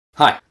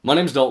Hi, my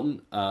name's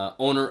Dalton,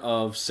 owner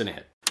of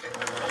CineHit.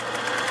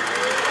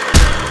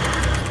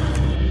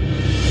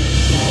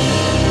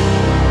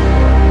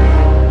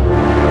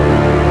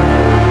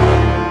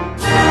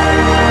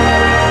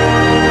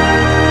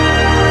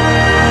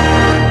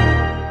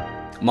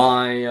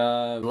 My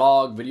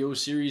vlog video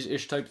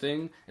series-ish type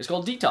thing is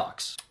called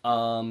Detox,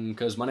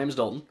 because my name is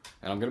Dalton,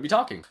 and I'm going to be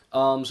talking.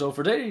 So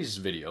for today's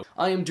video,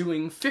 I am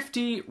doing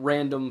 50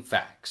 random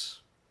facts.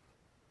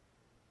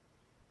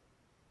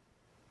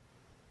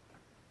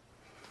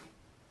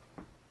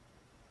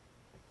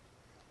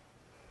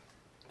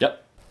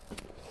 Yep.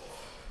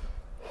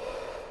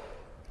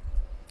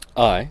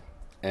 I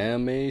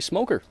am a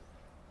smoker.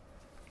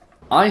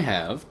 I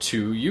have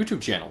 2 YouTube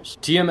channels,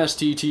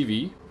 TMST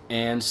TV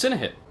and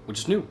CineHit, which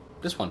is new.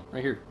 This one,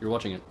 right here. You're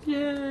watching it.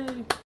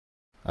 Yay!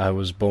 I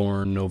was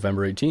born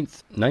November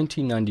 18th,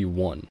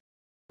 1991.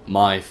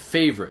 My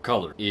favorite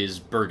color is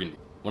burgundy.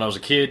 When I was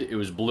a kid, it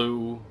was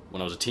blue.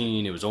 When I was a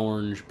teen, it was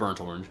orange. Burnt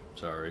orange,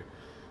 sorry.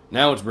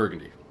 Now it's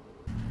burgundy.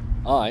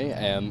 I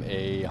am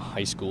a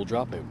high school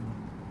dropout.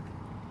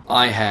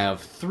 I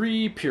have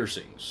 3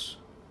 piercings.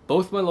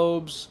 Both my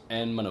lobes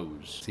and my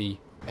nose. See?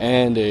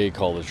 And a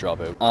college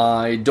dropout.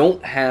 I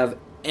don't have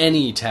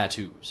any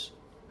tattoos.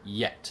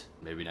 Yet.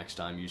 Maybe next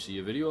time you see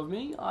a video of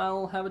me,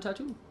 I'll have a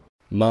tattoo.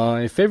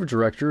 My favorite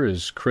director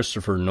is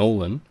Christopher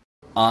Nolan.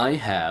 I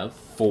have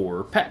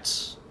 4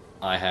 pets.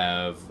 I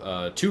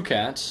have 2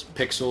 cats,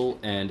 Pixel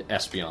and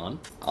Espion.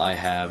 I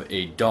have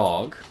a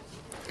dog.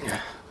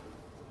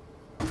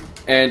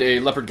 And a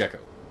leopard gecko.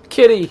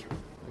 Kitty!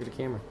 Look at the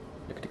camera.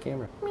 Look at the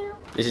camera. Meow.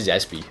 This is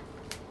Espy.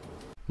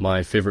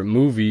 My favorite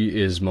movie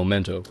is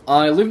Memento.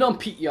 I lived on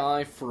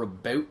PEI for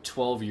about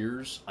 12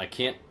 years. I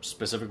can't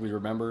specifically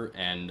remember,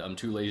 and I'm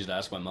too lazy to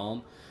ask my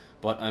mom.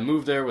 But I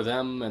moved there with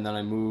them, and then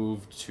I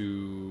moved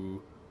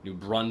to New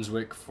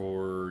Brunswick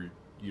for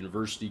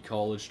university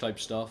college type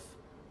stuff.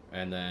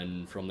 And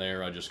then from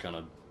there, I just kind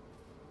of,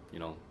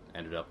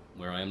 ended up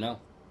where I am now.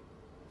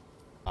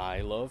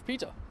 I love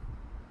pizza.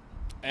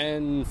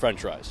 And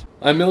french fries.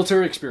 I have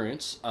military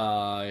experience.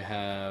 I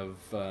have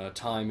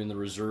time in the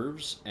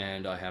reserves,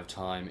 and I have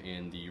time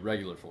in the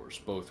regular force,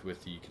 both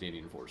with the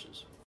Canadian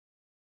forces.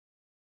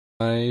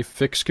 I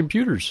fix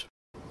computers.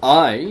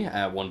 I,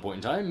 at one point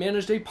in time,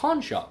 managed a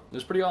pawn shop. It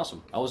was pretty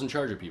awesome. I was in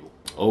charge of people.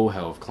 Oh,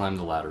 how I've climbed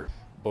the ladder.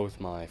 Both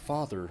my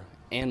father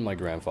and my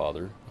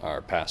grandfather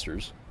are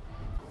pastors.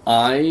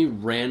 I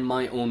ran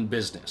my own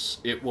business.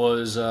 It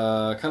was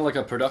kind of like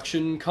a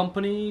production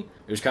company.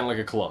 It was kind of like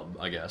a club,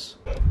 I guess.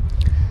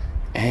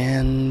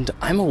 And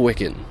I'm a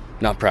Wiccan.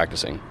 Not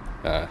practicing.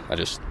 I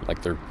just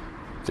like their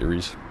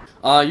theories.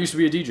 I used to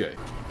be a DJ.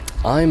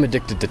 I'm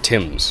addicted to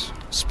Tim's.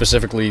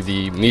 Specifically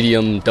the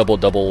medium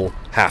double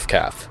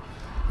half-calf,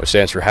 which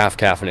stands for half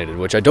caffeinated,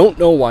 which I don't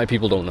know why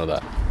people don't know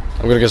that.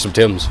 I'm gonna get some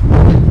Tim's.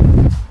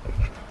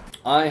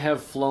 I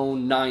have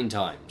flown 9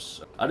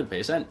 times. I didn't pay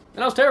a cent,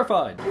 and I was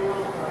terrified.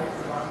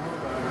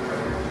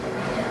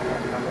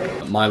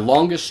 My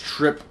longest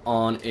trip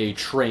on a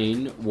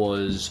train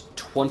was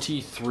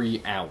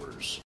 23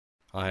 hours.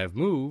 I have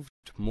moved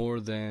more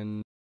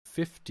than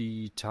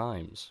 50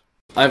 times.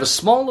 I have a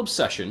small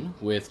obsession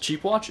with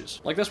cheap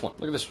watches, like this one.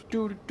 Look at this.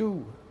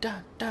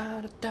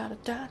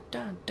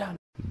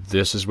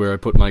 This is where I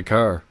put my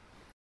car.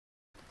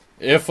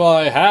 If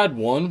I had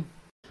one.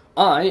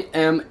 I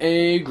am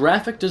a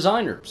graphic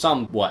designer.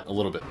 Somewhat, a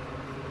little bit.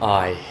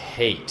 I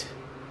hate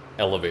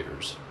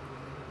elevators.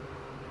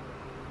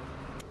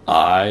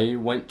 I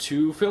went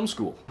to film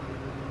school.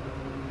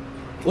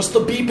 What's the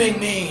beeping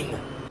mean?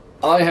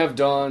 I have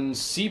done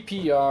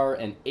CPR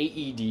and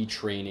AED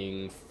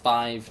training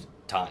 5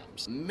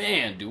 times.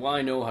 Man, do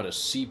I know how to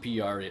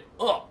CPR it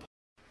up.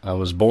 I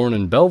was born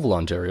in Belleville,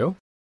 Ontario,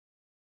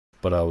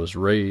 but I was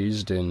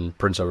raised in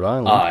Prince Edward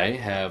Island. I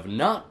have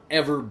not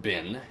ever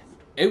been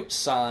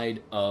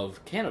outside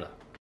of Canada.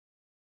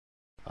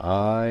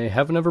 I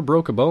haven't ever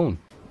broke a bone.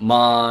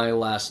 My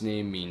last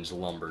name means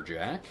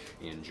lumberjack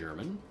in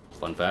German.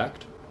 Fun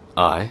fact.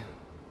 I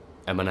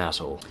am an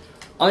asshole.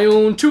 I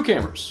own 2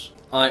 cameras.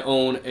 I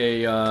own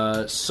a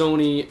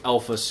Sony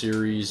Alpha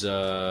Series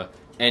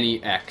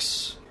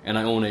NEX, and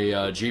I own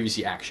a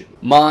JVC Action.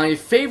 My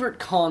favorite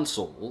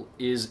console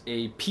is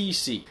a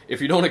PC.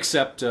 If you don't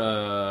accept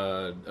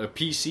a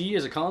PC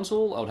as a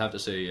console, I would have to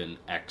say an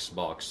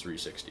Xbox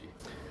 360.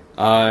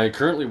 I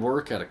currently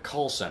work at a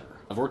call center.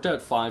 I've worked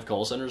at 5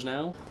 call centers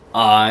now.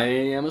 I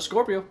am a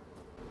Scorpio.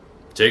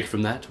 Take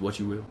from that what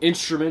you will.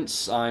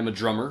 Instruments, I'm a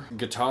drummer.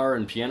 Guitar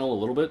and piano a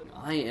little bit.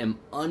 I am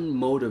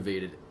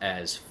unmotivated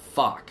as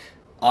fuck.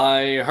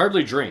 I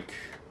hardly drink.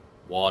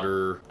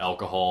 Water,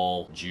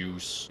 alcohol,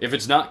 juice. If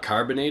it's not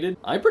carbonated,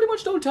 I pretty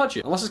much don't touch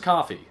it, unless it's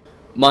coffee.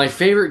 My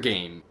favorite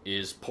game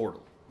is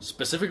Portal.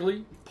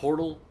 Specifically,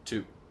 Portal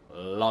 2.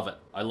 Love it.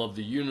 I love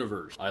the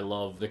universe. I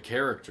love the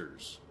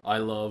characters. I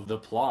love the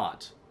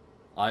plot.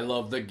 I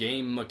love the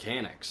game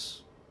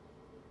mechanics.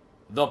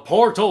 The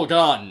portal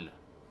gun!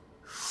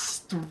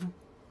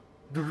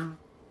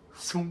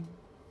 Awesome!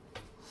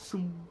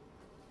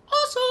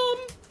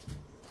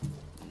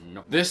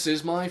 No. This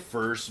is my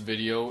first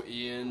video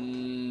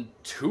in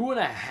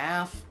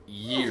 2.5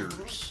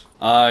 years.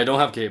 I don't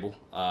have cable.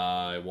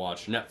 I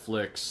watch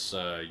Netflix,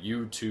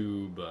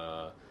 YouTube,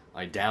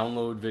 I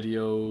download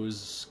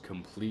videos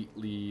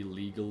completely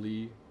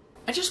legally.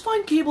 I just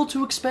find cable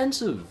too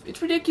expensive.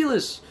 It's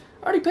ridiculous.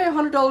 I already pay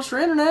 $100 for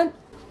internet.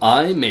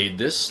 I made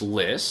this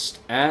list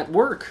at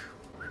work.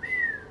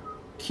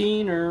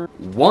 Keener.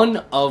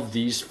 One of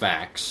these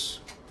facts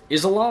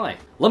is a lie.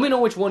 Let me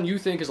know which one you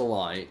think is a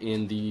lie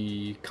in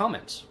the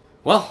comments.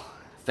 Well,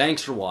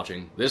 thanks for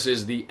watching. This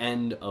is the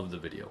end of the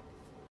video.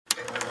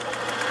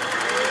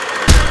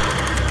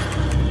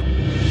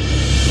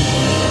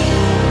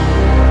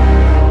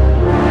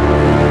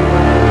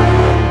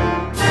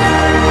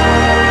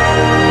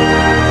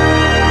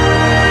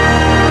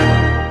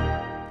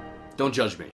 Don't judge me.